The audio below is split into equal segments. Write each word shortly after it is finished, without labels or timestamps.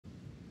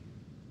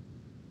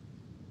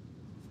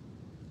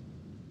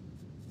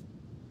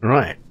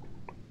Right,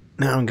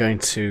 now I'm going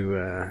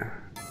to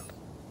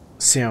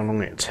see how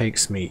long it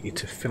takes me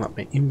to fill up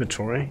my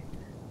inventory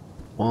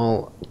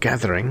while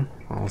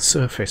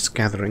surface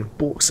gathering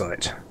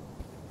bauxite,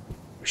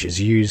 which is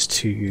used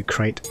to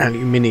create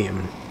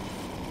aluminium.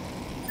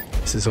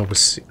 This is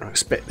obviously, I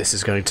expect this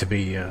is going to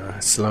be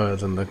slower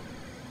than the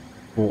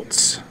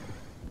quartz,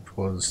 which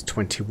was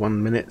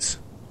 21 minutes.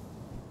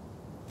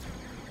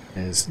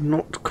 There's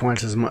not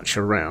quite as much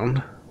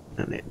around,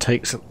 and it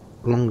takes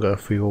longer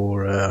for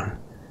your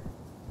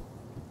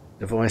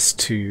device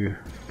to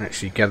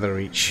actually gather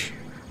each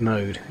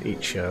node,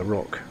 each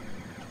rock.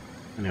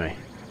 Anyway,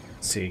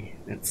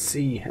 let's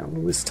see how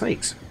long this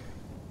takes.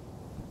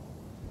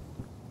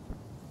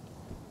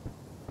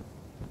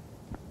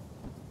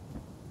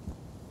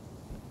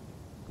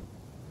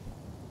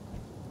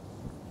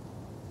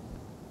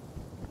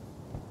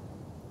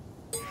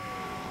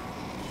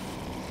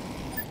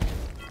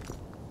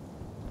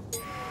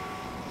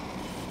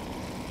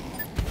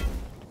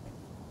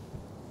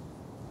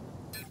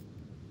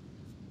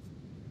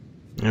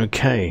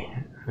 Okay,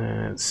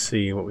 let's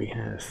see what we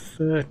have.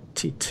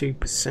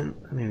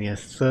 32%, nearly a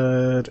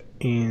third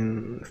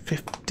in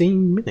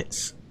 15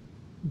 minutes.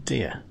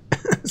 Dear,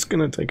 it's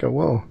going to take a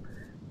while.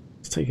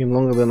 It's taking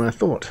longer than I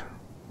thought.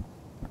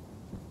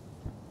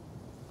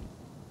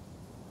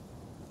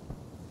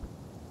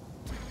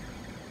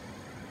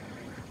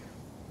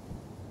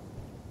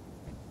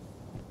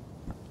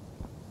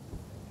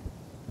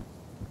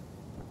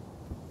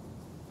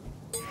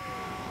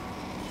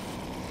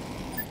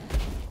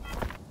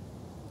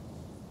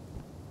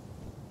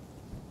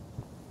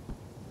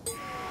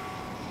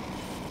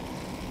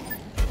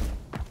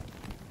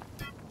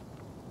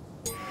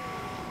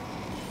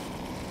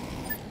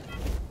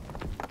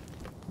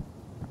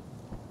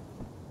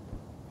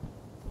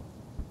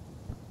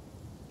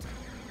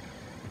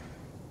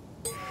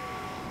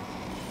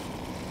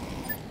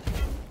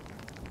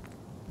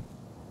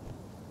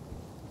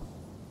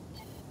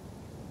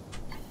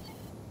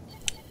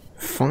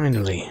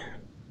 Finally,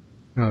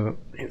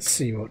 let's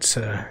see what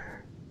how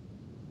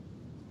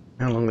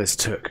long this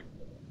took.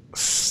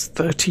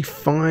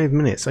 35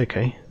 minutes.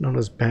 Okay, not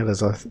as bad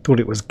as I thought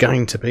it was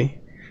going to be.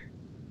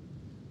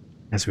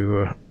 As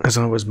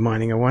I was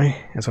mining away,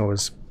 as I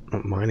was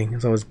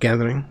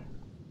gathering.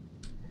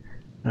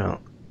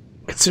 Well,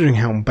 considering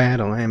how bad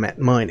I am at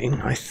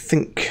mining, I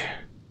think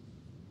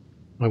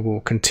I will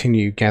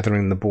continue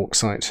gathering the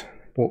bauxite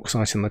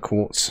and the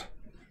quartz.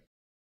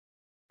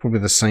 Probably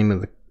the same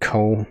with the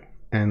coal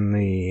and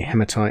the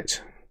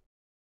hematite.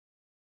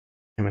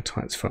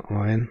 Hematite's for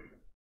iron.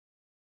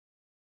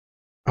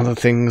 Other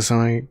things,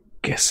 I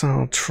guess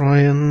I'll try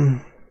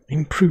and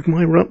improve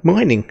my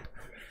mining.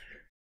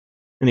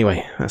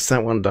 Anyway, that's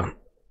that one done.